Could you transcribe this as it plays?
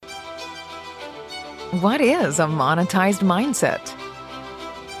What is a monetized mindset?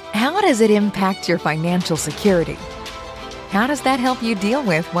 How does it impact your financial security? How does that help you deal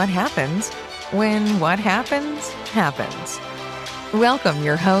with what happens when what happens, happens? Welcome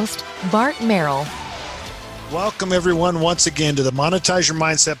your host, Bart Merrill. Welcome everyone once again to the Monetize Your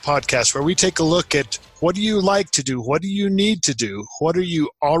Mindset podcast, where we take a look at what do you like to do? What do you need to do? What are you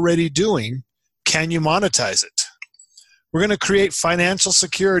already doing? Can you monetize it? We're going to create financial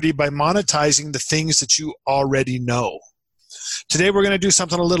security by monetizing the things that you already know. Today we're going to do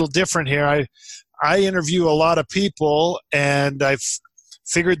something a little different here. I interview a lot of people, and I've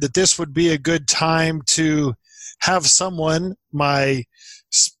figured that this would be a good time to have someone, my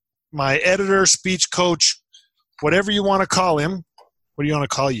editor, speech coach, whatever you want to call him. What do you want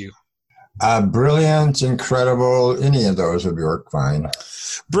to call you? Brilliant, incredible, any of those would work fine.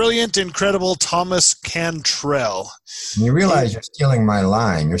 Brilliant, incredible Thomas Cantrell. You realize you're stealing my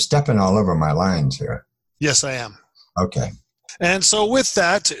line. You're stepping all over my lines here. Yes, I am. Okay. And so with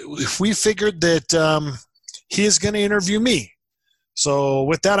that, we figured that he is going to interview me. So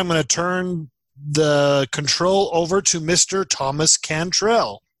with that, I'm going to turn the control over to Mr. Thomas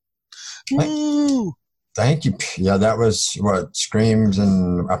Cantrell. Woo! Thank you. Yeah, that was what, screams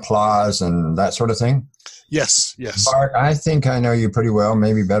and applause and that sort of thing? Yes, yes. Bart, I think I know you pretty well,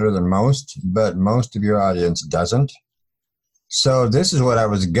 maybe better than most, but most of your audience doesn't. So this is what I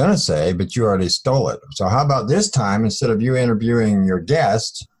was going to say, but you already stole it. So how about this time, instead of you interviewing your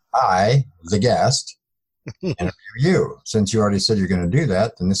guest, I, the guest, interview you. Since you already said you're going to do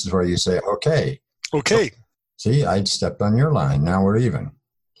that, then this is where you say, okay. Okay. See, I stepped on your line. Now we're even.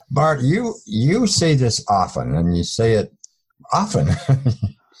 Bart, you say this often, and you say it often.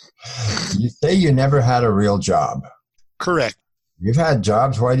 You say you never had a real job. Correct. You've had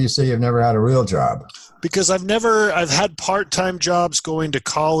jobs. Why do you say you've never had a real job? Because I've had part-time jobs going to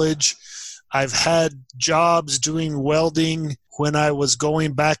college. I've had jobs doing welding when I was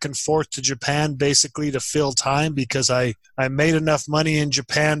going back and forth to Japan, basically to fill time, because I made enough money in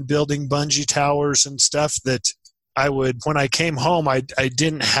Japan building bungee towers and stuff that when I came home, I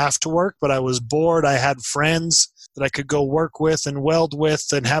didn't have to work, but I was bored. I had friends that I could go work with and weld with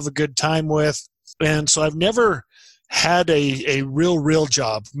and have a good time with. And so I've never had a real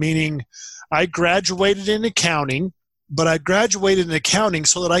job, meaning I graduated in accounting, but I graduated in accounting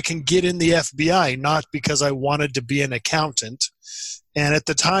so that I can get in the FBI, not because I wanted to be an accountant. And at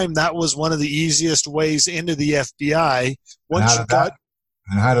the time, that was one of the easiest ways into the FBI.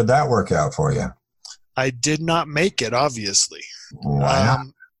 And how did that work out for you? I did not make it, obviously. Why not?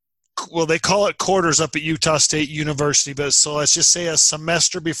 Well, they call it quarters up at Utah State University, but so let's just say a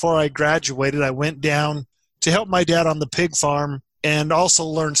semester before I graduated, I went down to help my dad on the pig farm and also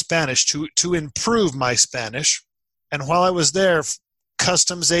learn Spanish to improve my Spanish. And while I was there,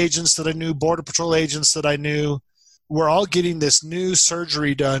 customs agents that I knew, Border Patrol agents that I knew, were all getting this new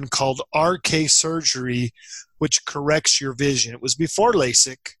surgery done called RK surgery, which corrects your vision. It was before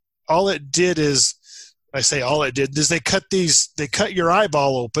LASIK. All it did is they cut your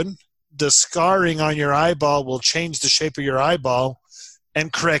eyeball open. The scarring on your eyeball will change the shape of your eyeball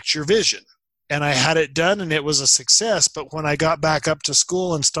and correct your vision. And I had it done, and it was a success. But when I got back up to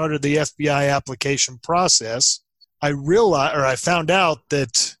school and started the FBI application process, I found out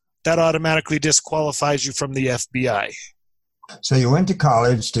that automatically disqualifies you from the FBI. So you went to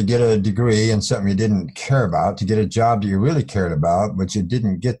college to get a degree in something you didn't care about, to get a job that you really cared about, but you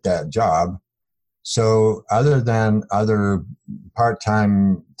didn't get that job. So other than other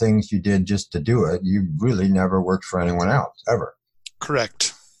part-time things you did just to do it, you really never worked for anyone else, ever.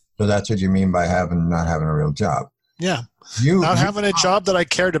 Correct. So that's what you mean by not having a real job. Yeah. Not having a job that I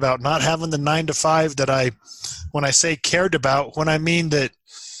cared about, not having the 9 to 5 that when I say cared about, when I mean that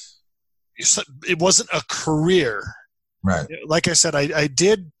it wasn't a career. Right. Like I said, I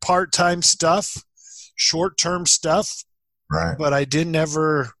did part-time stuff, short-term stuff, right, but I didn't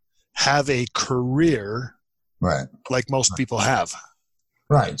ever have a career, right, like most people have.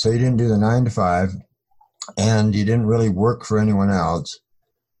 Right. So you didn't do the 9 to 5, and you didn't really work for anyone else.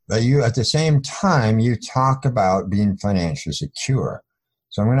 But you, at the same time, you talk about being financially secure.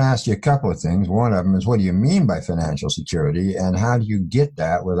 So I'm going to ask you a couple of things. One of them is, what do you mean by financial security, and how do you get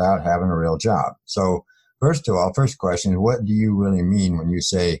that without having a real job? So first of all, first question is, what do you really mean when you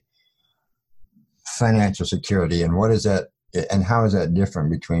say financial security, and what is that? And how is that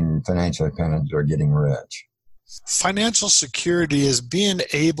different between financial independence or getting rich? Financial security is being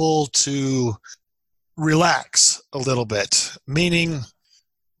able to relax a little bit, meaning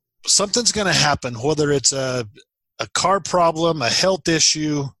something's going to happen, whether it's a car problem, a health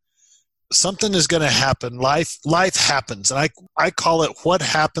issue, something is going to happen. Life happens. And I call it what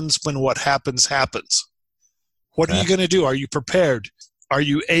happens when what happens happens. What are you going to do? Are you prepared? Are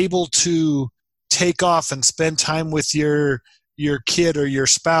you able to take off and spend time with your kid or your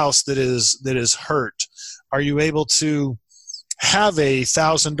spouse that is hurt? Are you able to have a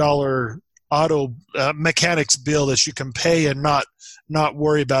 $1,000 auto mechanics bill that you can pay and not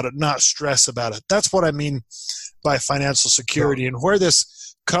worry about it, not stress about it? That's what I mean by financial security. And where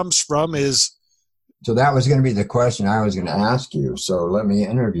this comes from is... So that was going to be the question I was going to ask you. So let me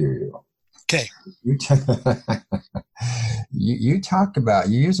interview you. Okay. You talk about,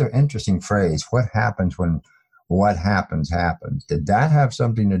 you use an interesting phrase, what happens when what happens happens. Did that have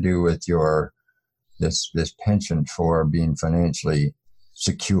something to do with your this penchant for being financially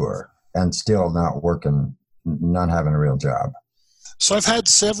secure and still not working, not having a real job? So I've had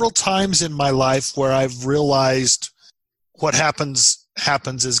several times in my life where I've realized what happens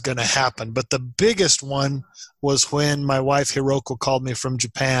is going to happen. But the biggest one was when my wife Hiroko called me from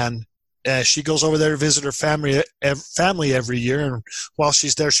Japan. She goes over there to visit her family every year, and while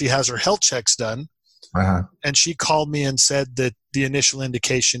she's there, she has her health checks done. Uh-huh. And she called me and said that the initial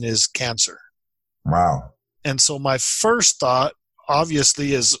indication is cancer. Wow. And so my first thought,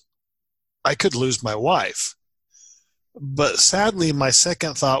 obviously, is I could lose my wife. But sadly, my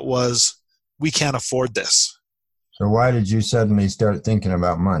second thought was, we can't afford this. So why did you suddenly start thinking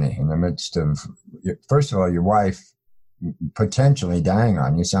about money in the midst of, first of all, your wife potentially dying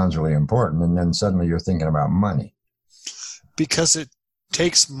on you sounds really important, and then suddenly you're thinking about money? Because it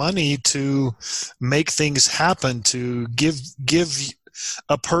takes money to make things happen, to give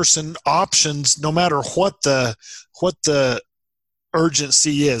a person options, no matter what the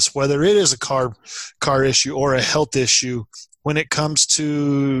urgency is, whether it is a car issue or a health issue. When it comes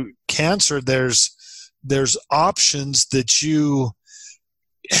to cancer, there's options that you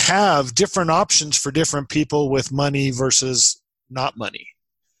have, different options for different people with money versus not money.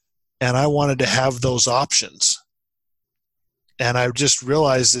 And I wanted to have those options. And I just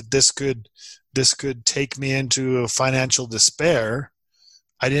realized that this could take me into a financial despair.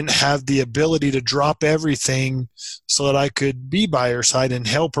 I didn't have the ability to drop everything so that I could be by her side and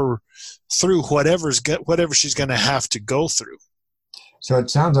help her through whatever she's going to have to go through. So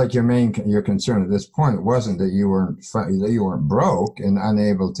it sounds like your concern at this point wasn't that you weren't broke and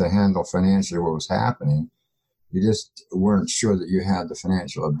unable to handle financially what was happening. You just weren't sure that you had the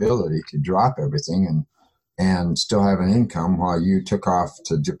financial ability to drop everything and still have an income while you took off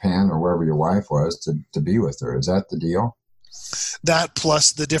to Japan or wherever your wife was to be with her. Is that the deal? That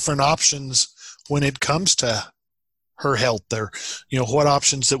plus the different options when it comes to her health, there, what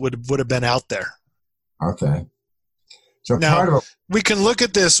options that would have been out there. Okay. So now, we can look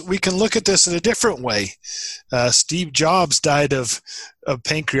at this in a different way. Steve Jobs died of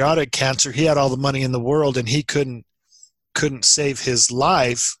pancreatic cancer. He had all the money in the world and he couldn't save his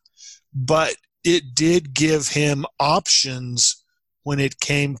life, but it did give him options when it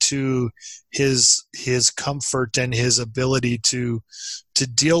came to his comfort and his ability to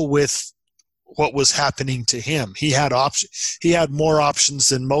deal with what was happening to him. He had more options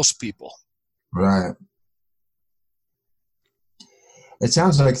than most people. Right. It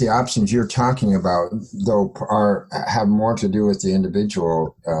sounds like the options you're talking about, though, have more to do with the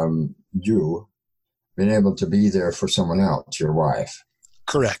individual, you being able to be there for someone else, your wife.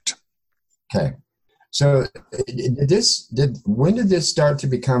 Correct. Okay. So when did this start to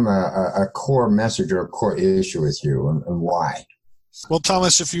become a core message or a core issue with you, and why? Well,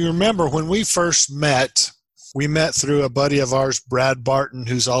 Thomas, if you remember, when we first met, we met through a buddy of ours, Brad Barton,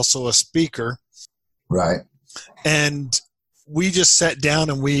 who's also a speaker. Right. And we just sat down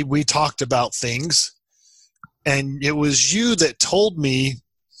and we talked about things. And it was you that told me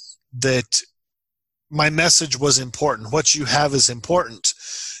that my message was important. What you have is important.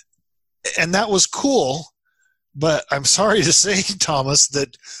 And that was cool. But I'm sorry to say, Thomas,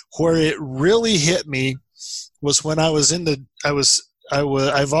 that where it really hit me was when I was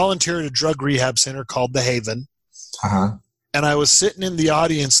I volunteered at a drug rehab center called The Haven. Uh-huh. And I was sitting in the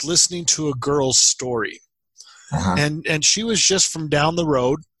audience listening to a girl's story. Uh-huh. And she was just from down the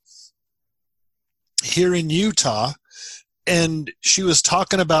road here in Utah. And she was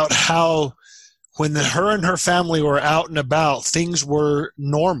talking about how when her and her family were out and about, things were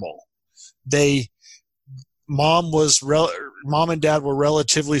normal. Mom and dad were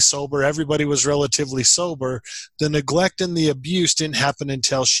relatively sober. Everybody was relatively sober. The neglect and the abuse didn't happen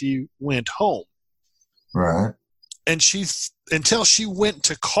until she went home. Right. And until she went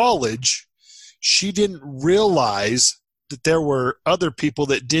to college, she didn't realize that there were other people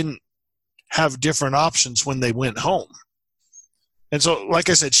that didn't have different options when they went home. And so, like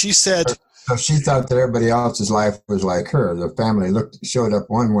I said, she said, so she thought that everybody else's life was like her. The family showed up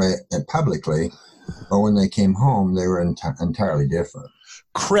one way and publicly, but when they came home, they were entirely different.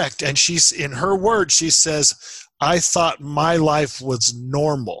 correct. And she's, in her words, she says, I thought my life was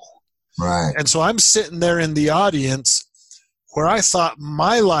normal. Right. And so I'm sitting there in the audience where I thought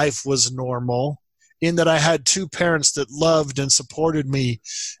my life was normal, in that I had two parents that loved and supported me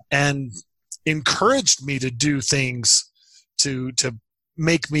and encouraged me to do things to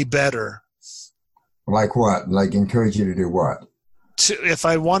make me better. Like what? Like encourage you to do what? If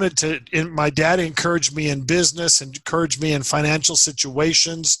I wanted to, my dad encouraged me in business, encouraged me in financial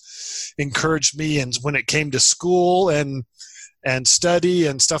situations, encouraged me when it came to school and study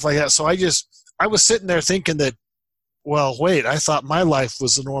and stuff like that. So I was sitting there thinking that, well, wait, I thought my life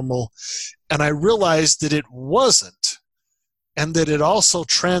was normal, and I realized that it wasn't, and that it also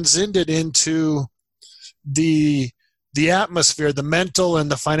transcended into the atmosphere, the mental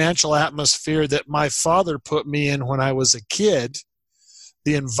and the financial atmosphere that my father put me in when I was a kid,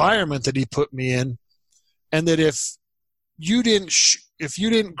 the environment that he put me in, and that if you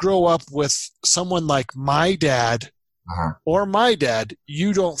didn't grow up with someone like my dad or my dad,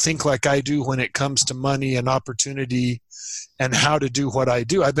 you don't think like I do when it comes to money and opportunity and how to do what I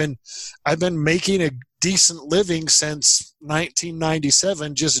do. I've been making a decent living since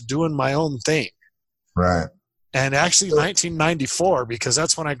 1997, just doing my own thing. Right. And actually 1994, because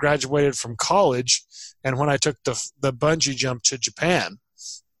that's when I graduated from college and when I took the bungee jump to Japan.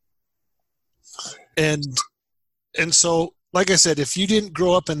 And so, like I said, if you didn't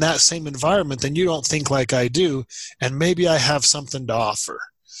grow up in that same environment, then you don't think like I do. And maybe I have something to offer.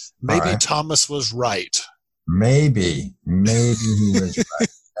 Maybe right. Thomas was right. Maybe he was right.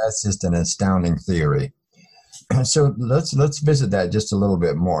 That's just an astounding theory. So let's visit that just a little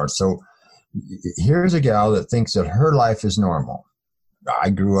bit more. So here's a gal that thinks that her life is normal. I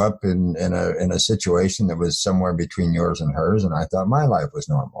grew up in a situation that was somewhere between yours and hers, and I thought my life was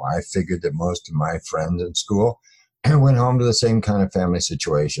normal. I figured that most of my friends in school went home to the same kind of family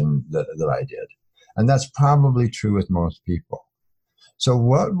situation that I did. And that's probably true with most people. So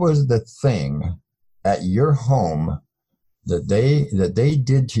what was the thing at your home that they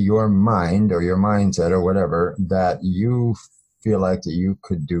did to your mind or your mindset or whatever that you feel like that you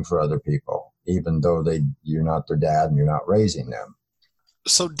could do for other people, even though you're not their dad and you're not raising them?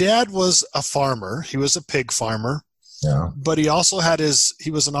 So Dad was a farmer. He was a pig farmer. Yeah. But he also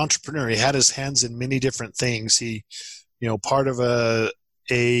he was an entrepreneur. He had his hands in many different things. He, part of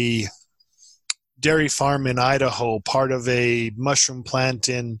a dairy farm in Idaho, part of a mushroom plant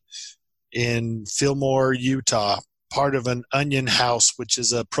in Fillmore, Utah, part of an onion house, which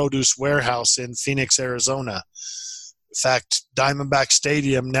is a produce warehouse in Phoenix, Arizona. In fact, Diamondback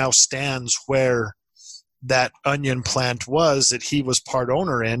Stadium now stands where that onion plant was that he was part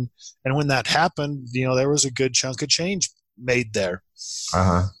owner in. And when that happened, there was a good chunk of change made there.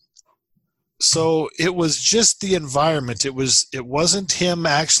 Uh-huh. So it was just the environment. It wasn't him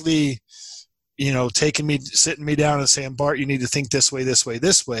actually, sitting me down and saying, Bart, you need to think this way, this way,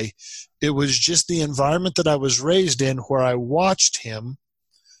 this way. It was just the environment that I was raised in where I watched him,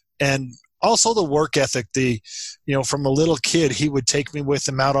 and also the work ethic. From a little kid, he would take me with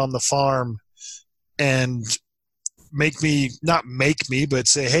him out on the farm and not make me, but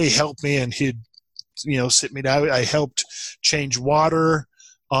say, hey, help me. And he'd, sit me down. I helped change water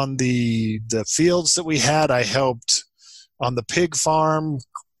on the fields that we had. I helped on the pig farm,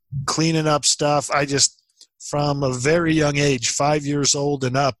 cleaning up stuff. From a very young age, 5 years old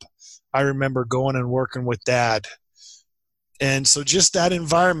and up, I remember going and working with Dad. And so just that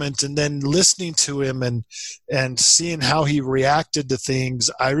environment, and then listening to him and seeing how he reacted to things.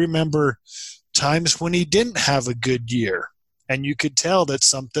 I remember times when he didn't have a good year, and you could tell that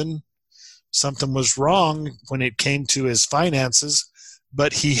something was wrong when it came to his finances,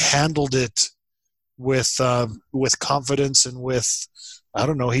 but he handled it with confidence and with, I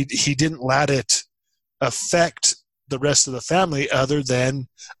don't know, he didn't let it affect the rest of the family, other than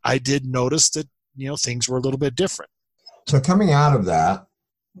I did notice that, things were a little bit different. So coming out of that,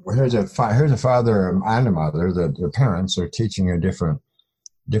 here's a father and a mother that their parents are teaching a different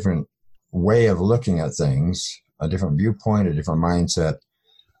way of looking at things, a different viewpoint, a different mindset.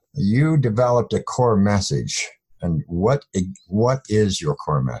 You developed a core message. And what is your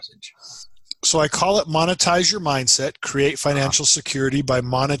core message? So I call it monetize your mindset, create financial security by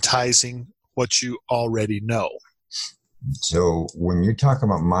monetizing what you already know. So when you talk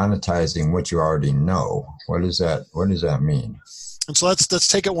about monetizing what you already know, what does that mean? And so let's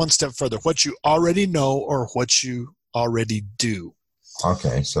take it one step further. What you already know or what you already do.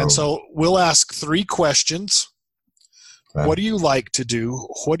 Okay. So we'll ask 3 questions. Okay. What do you like to do?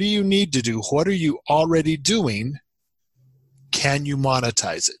 What do you need to do? What are you already doing? Can you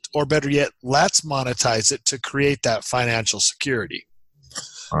monetize it? Or better yet, let's monetize it to create that financial security.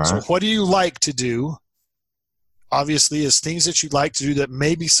 All right. So what do you like to do? Obviously, is things that you'd like to do that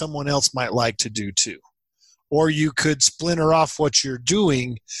maybe someone else might like to do too. Or you could splinter off what you're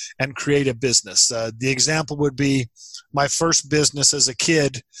doing and create a business. The example would be my first business as a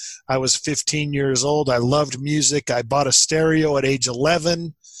kid. I was 15 years old. I loved music. I bought a stereo at age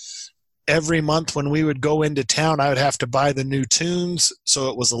 11. Every month when we would go into town, I would have to buy the new tunes, so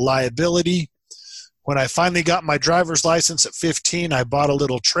it was a liability. When I finally got my driver's license at 15, I bought a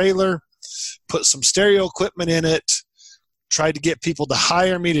little trailer, put some stereo equipment in it, tried to get people to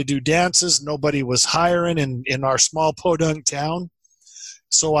hire me to do dances. Nobody was hiring in our small podunk town.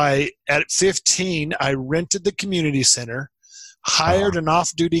 So at 15, I rented the community center, hired an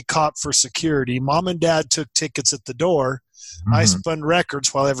off-duty cop for security. Mom and Dad took tickets at the door. Mm-hmm. I spun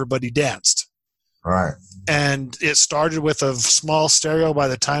records while everybody danced. Right. And it started with a small stereo. By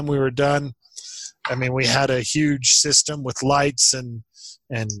the time we were done, I mean, we had a huge system with lights and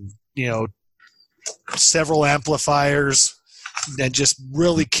several amplifiers, and just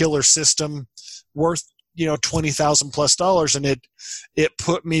really killer system worth $20,000+ and it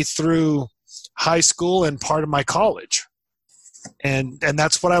put me through high school and part of my college, and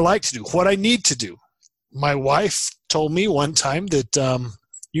that's what I like to do, what I need to do. My wife told me one time that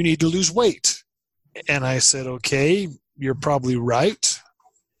you need to lose weight, and I said, okay, you're probably right.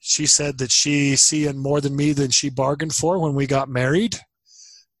 She said that she seeing more than me than she bargained for when we got married,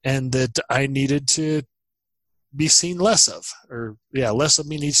 and that I needed to be seen less of, less of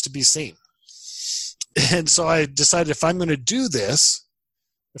me needs to be seen. And so I decided, if I'm going to do this,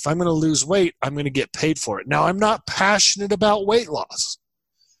 if I'm going to lose weight, I'm going to get paid for it. Now, I'm not passionate about weight loss,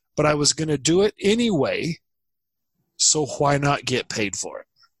 but I was going to do it anyway. So why not get paid for it?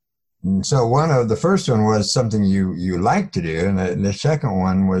 And so the first one was something you like to do. And the second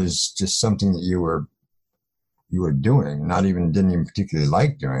one was just something that you were doing, didn't even particularly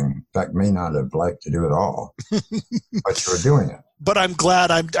like doing. In fact, may not have liked to do it all, but you were doing it. But I'm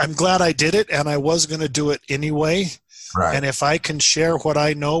glad I did it, and I was going to do it anyway. Right. And if I can share what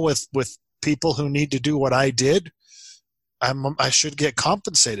I know with people who need to do what I did, I should get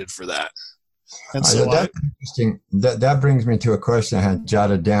compensated for that. And so that's interesting. That brings me to a question I had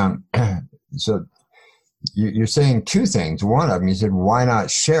jotted down. So you're saying two things. One of them, you said, why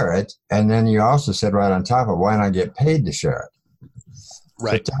not share it? And then you also said right on top of, why not get paid to share it?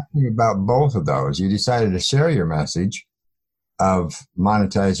 Right. So talking about both of those, you decided to share your message of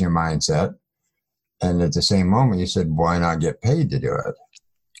monetizing your mindset. And at the same moment, you said, why not get paid to do it?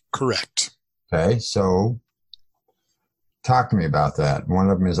 Correct. Okay. So talk to me about that. One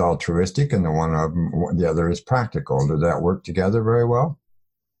of them is altruistic and the other is practical. Does that work together very well?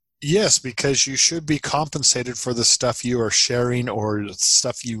 Yes, because you should be compensated for the stuff you are sharing or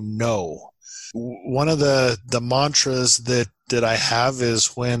stuff you know. One of the mantras that I have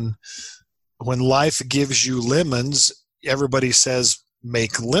is when life gives you lemons, everybody says,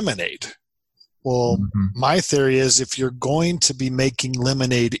 make lemonade. Well, my theory is, if you're going to be making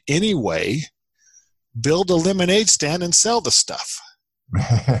lemonade anyway, build a lemonade stand and sell the stuff.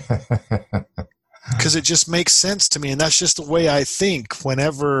 Because it just makes sense to me, and that's just the way I think.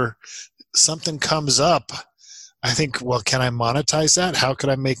 Whenever something comes up, I think, well, can I monetize that? How could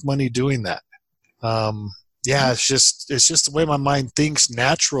I make money doing that? It's just the way my mind thinks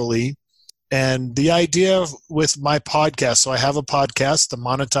naturally. And the idea with my podcast, so I have a podcast, the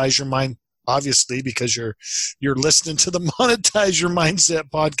Monetize Your Mind, obviously, because you're listening to the Monetize Your Mindset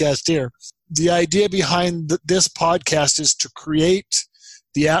podcast here. The idea behind this podcast is to create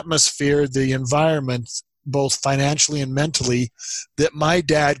the atmosphere, the environment, both financially and mentally, that my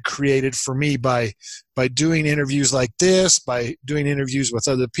dad created for me by doing interviews like this, by doing interviews with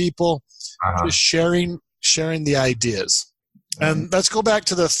other people, just sharing the ideas. And let's go back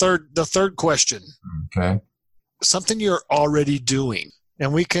to the third question. Okay. Something you're already doing.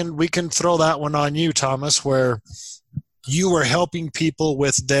 And we can throw that one on you, Thomas, where you were helping people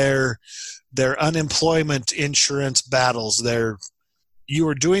with their unemployment insurance battles. You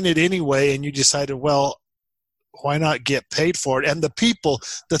were doing it anyway, and you decided, well, why not get paid for it? And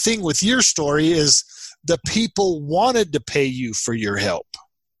the thing with your story is the people wanted to pay you for your help.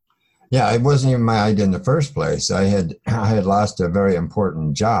 Yeah, it wasn't even my idea in the first place. I had lost a very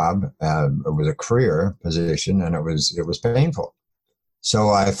important job. It was a career position, and it was painful. So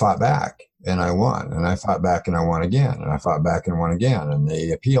I fought back, and I won. And I fought back, and I won again. And I fought back and won again. And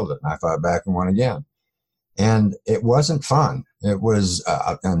they appealed it, and I fought back and won again. And it wasn't fun. It was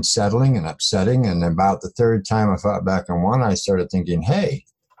unsettling and upsetting. And about the third time I thought back on one, I started thinking, hey,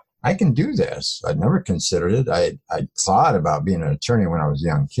 I can do this. I'd never considered it. I thought about being an attorney when I was a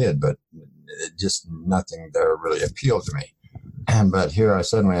young kid, but just nothing there really appealed to me. But here I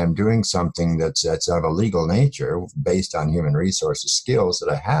suddenly am doing something that's of a legal nature based on human resources skills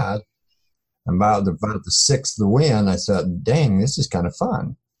that I had. And about the sixth win, I said, dang, this is kind of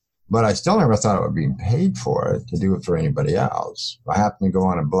fun. But I still never thought I would be paid for it to do it for anybody else. I happened to go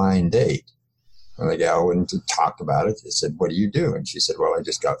on a blind date. And the gal went to talk about it. I said, what do you do? And she said, well, I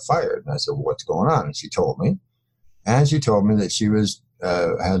just got fired. And I said, well, what's going on? And she told me. And she told me that she was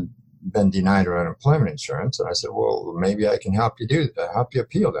had been denied her unemployment insurance. And I said, well, maybe I can help you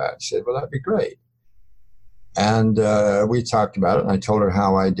appeal that. She said, well, that'd be great. And we talked about it, and I told her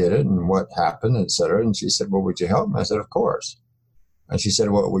how I did it and what happened, et cetera. And she said, well, would you help me? I said, of course. And she said,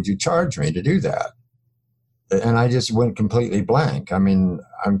 well, would you charge me to do that? And I just went completely blank. I mean,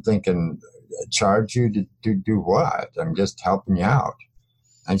 I'm thinking, charge you to do what? I'm just helping you out.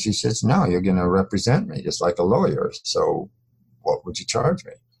 And she says, no, you're going to represent me just like a lawyer. So what would you charge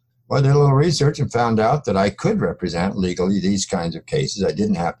me? Well, I did a little research and found out that I could represent legally these kinds of cases. I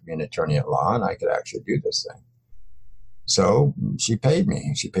didn't have to be an attorney at law, and I could actually do this thing. So she paid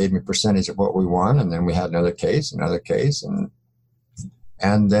me. She paid me a percentage of what we won, and then we had another case,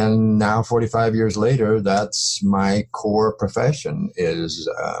 and then now 45 years later, that's my core profession is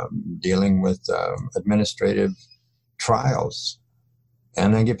dealing with administrative trials,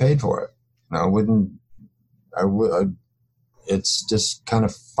 and I get paid for it. Now, it's just kind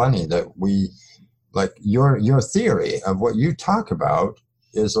of funny that like your theory of what you talk about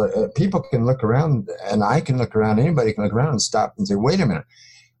is like people can look around, and I can look around, anybody can look around and stop and say, wait a minute,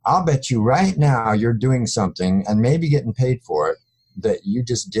 I'll bet you right now you're doing something and maybe getting paid for it that you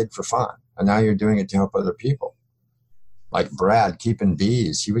just did for fun. And now you're doing it to help other people. Like Brad keeping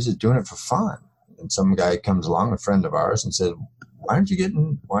bees, he was just doing it for fun. And some guy comes along, a friend of ours, and says, why aren't you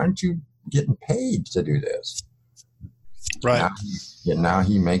getting paid to do this? Right. Now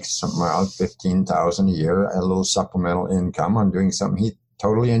he makes something around $15,000 a year, a little supplemental income on doing something he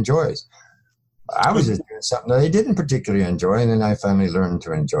totally enjoys. I was just doing something that I didn't particularly enjoy, and then I finally learned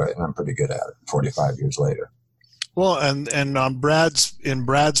to enjoy it, and I'm pretty good at it 45 years later. Well, and on Brad's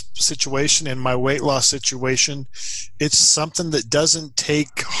situation, in my weight loss situation, it's something that doesn't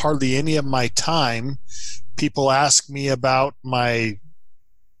take hardly any of my time. People ask me about my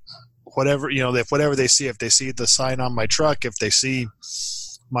whatever, whatever they see, if they see the sign on my truck, if they see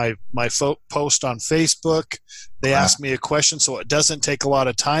my post on Facebook, they ask me a question. So it doesn't take a lot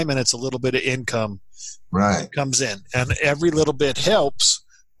of time, and it's a little bit of income comes in, and every little bit helps,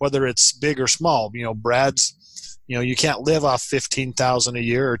 whether it's big or small. Brad's, you can't live off $15,000 a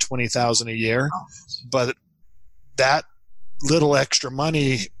year or $20,000 a year, but that little extra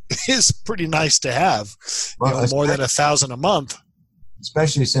money is pretty nice to have. Well, more than $1,000 a month.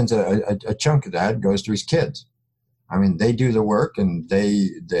 Especially since a chunk of that goes to his kids. I mean, they do the work, and they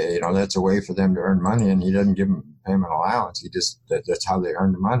that's a way for them to earn money, and he doesn't pay them an allowance. That's how they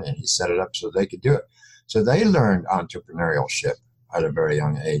earn the money, and he set it up so they could do it. So they learned entrepreneurship at a very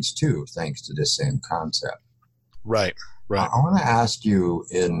young age too, thanks to this same concept. Right. I want to ask you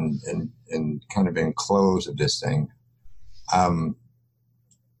in kind of in close of this thing,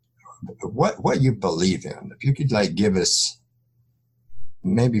 what you believe in. If you could give us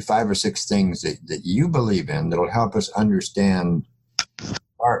maybe 5 or 6 things that you believe in that'll help us understand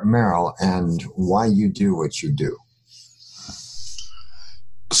Art Merrill and why you do what you do.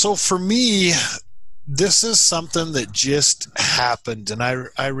 So for me, this is something that just happened. And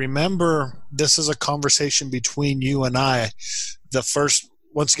I remember this is a conversation between you and I, the first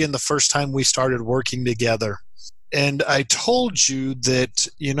time we started working together. And I told you that,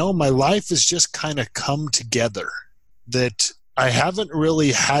 my life has just kind of come together, that I haven't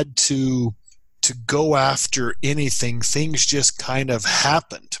really had to go after anything. Things just kind of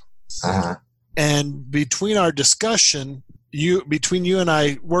happened. Uh-huh. And between our discussion, between you and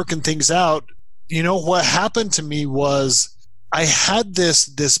I working things out, what happened to me was I had this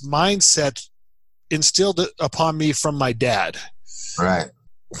mindset instilled upon me from my dad. Right.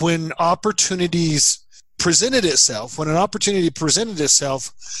 When an opportunity presented itself,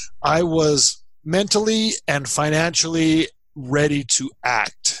 I was mentally and financially ready to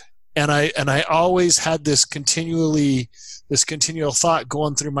act. And I always had this continual thought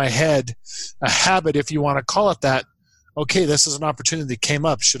going through my head, a habit, if you want to call it that. Okay, this is an opportunity that came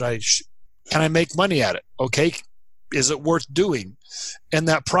up. Can I make money at it? Okay, is it worth doing? And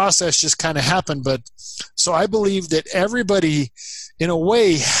that process just kind of happened. But so I believe that everybody, in a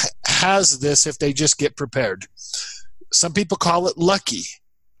way, has this if they just get prepared. some people call it lucky.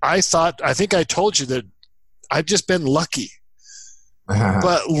 I think I told you that I've just been lucky.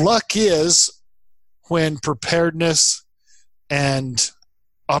 But luck is when preparedness and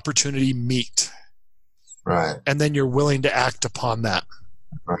opportunity meet. Right. And then you're willing to act upon that.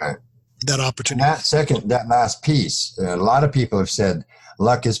 Right. That opportunity. That last piece, a lot of people have said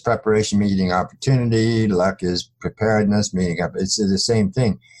luck is preparation meeting opportunity. Luck is preparedness meeting up. It's the same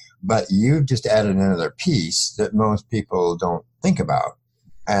thing. But you just added another piece that most people don't think about.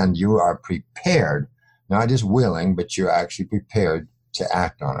 And you are prepared, not just willing, but you're actually prepared to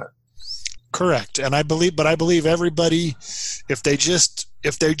act on it. Correct. And I believe everybody, if they just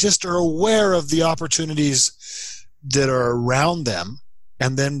are aware of the opportunities that are around them,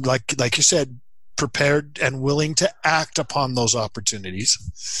 and then like you said, prepared and willing to act upon those opportunities.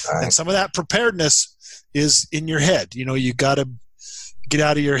 Right. And some of that preparedness is in your head. You got to get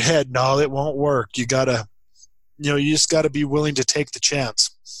out of your head. No, it won't work. You just got to be willing to take the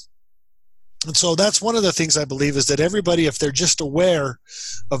chance. And so that's one of the things I believe is that everybody, if they're just aware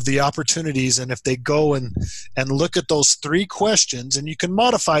of the opportunities, and if they go and look at those 3 questions, and you can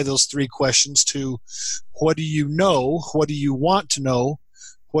modify those 3 questions to what do you know, what do you want to know,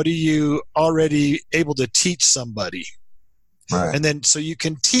 what are you already able to teach somebody? Right. And then so you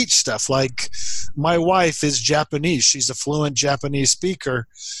can teach stuff like my wife is Japanese. She's a fluent Japanese speaker.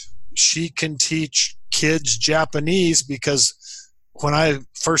 She can teach kids Japanese because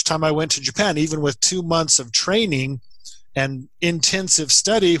first time I went to Japan, even with 2 months of training and intensive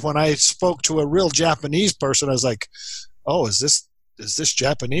study, when I spoke to a real Japanese person, I was like, oh, is this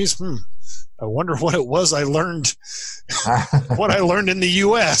Japanese? I wonder what it was I learned, what I learned in the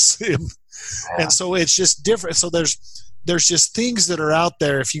U.S. And so it's just different. So there's just things that are out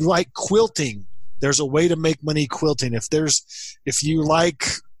there. If you like quilting, there's a way to make money quilting. If you like,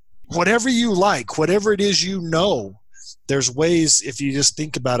 whatever it is, there's ways, if you just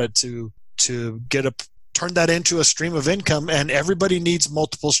think about it, to turn that into a stream of income, and everybody needs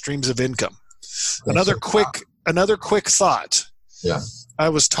multiple streams of income. Another quick thought. Yeah. I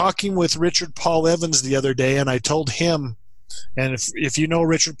was talking with Richard Paul Evans the other day, and I told him, and if you know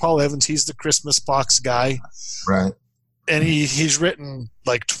Richard Paul Evans, he's the Christmas box guy. Right. And he's written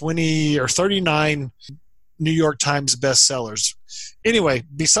like 20 or 39 New York Times bestsellers. Anyway,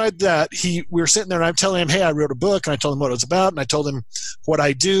 beside that, we were sitting there and I'm telling him, hey, I wrote a book, and I told him what it was about, and I told him what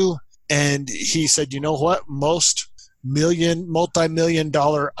I do. And he said, you know what? Most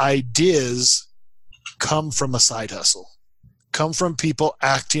multi-million-dollar ideas come from a side hustle, come from people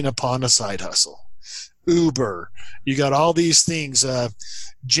acting upon a side hustle. Uber, you got all these things,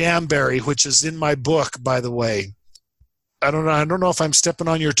 Jamberry, which is in my book, by the way. I don't know if I'm stepping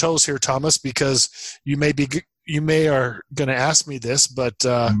on your toes here, Thomas, because you may are going to ask me this, but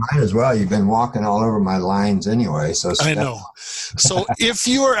might as well. You've been walking all over my lines anyway, so I know. So if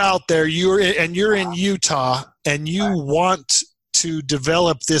you are out there, you're in Utah, and you want to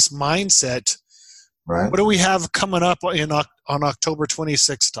develop this mindset, right? What do we have coming up on October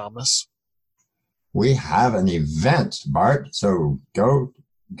 26th, Thomas? We have an event, Bart. So go.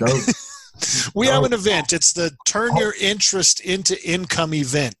 We have an event. It's the Turn Your Interest into Income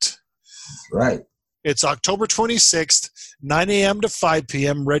event. Right. It's October 26th, 9 a.m. to 5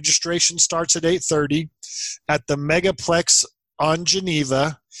 p.m. Registration starts at 8:30 at the Megaplex on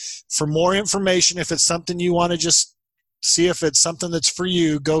Geneva. For more information, if it's something you want to just see if it's something that's for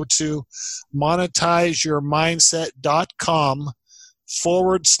you, go to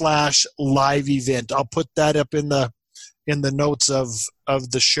monetizeyourmindset.com/live event. I'll put that up in the notes of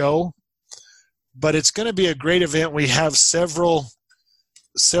the show. But it's going to be a great event. We have several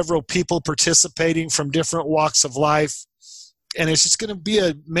people participating from different walks of life. And it's just going to be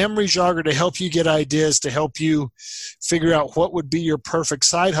a memory jogger to help you get ideas, to help you figure out what would be your perfect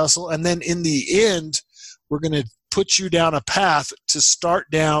side hustle. And then in the end, we're going to put you down a path to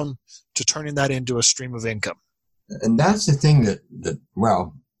start down to turning that into a stream of income. And that's the thing that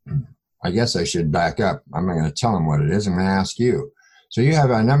well, I guess I should back up. I'm not going to tell them what it is. I'm going to ask you. So you have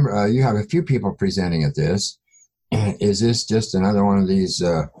a few people presenting at this. Is this just another one of these,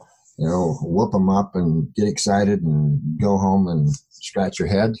 whoop them up and get excited and go home and scratch your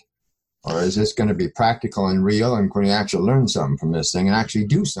head? Or is this going to be practical and real, and can you actually learn something from this thing and actually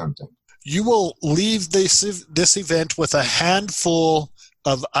do something? You will leave this event with a handful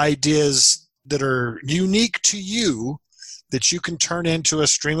of ideas that are unique to you that you can turn into a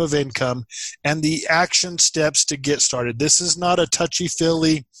stream of income, and the action steps to get started. This is not a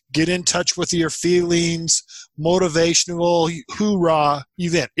touchy-feely, get in touch with your feelings, motivational, hoorah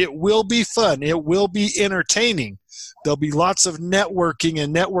event. It will be fun. It will be entertaining. There'll be lots of networking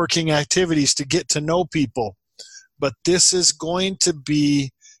and networking activities to get to know people. but this is going to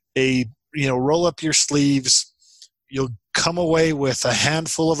be roll up your sleeves. You'll come away with a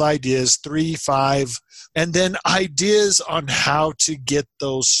handful of ideas, 3, 5, and then ideas on how to get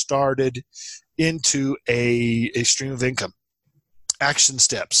those started into a stream of income. Action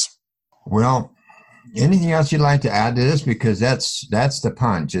steps. Well, anything else you'd like to add to this? Because that's the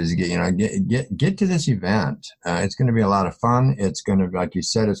punch. Is get to this event. It's going to be a lot of fun. It's going to, like you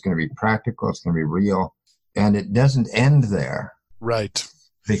said, it's going to be practical. It's going to be real, and it doesn't end there. Right.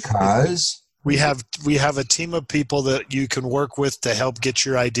 Because we have a team of people that you can work with to help get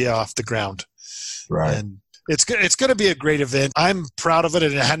your idea off the ground. Right. And it's going to be a great event. I'm proud of it,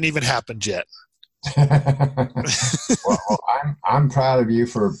 and it hadn't even happened yet. Well, I'm proud of you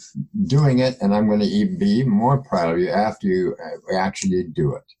for doing it, and I'm going to be even more proud of you after you actually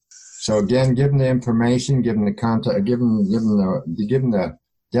do it. So again, give them the information, give them the contact, give them the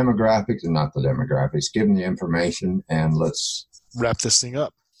demographics, and not the demographics. Give them the information, and let's wrap this thing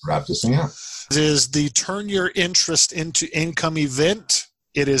up. It is the Turn Your Interest into Income event.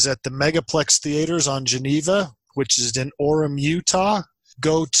 It is at the Megaplex Theaters on Geneva, which is in Orem, Utah.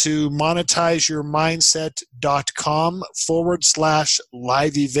 Go to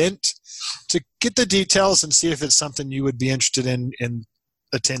monetizeyourmindset.com/live event to get the details and see if it's something you would be interested in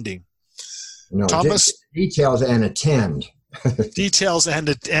attending. No, Thomas? Details and attend. Details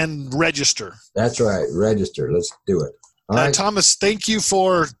and register. That's right. Register. Let's do it. All right. Thomas, thank you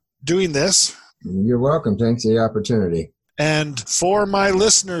for doing this. You're welcome. Thanks for the opportunity. And for my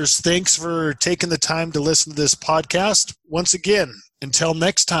listeners, thanks for taking the time to listen to this podcast. Once again, until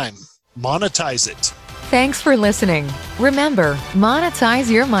next time, monetize it. Thanks for listening. Remember,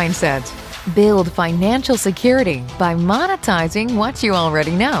 monetize your mindset. Build financial security by monetizing what you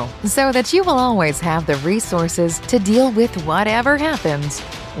already know so that you will always have the resources to deal with whatever happens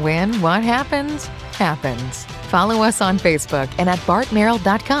when what happens, happens. Follow us on Facebook and at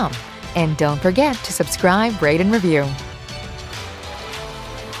bartmerrill.com. And don't forget to subscribe, rate, and review.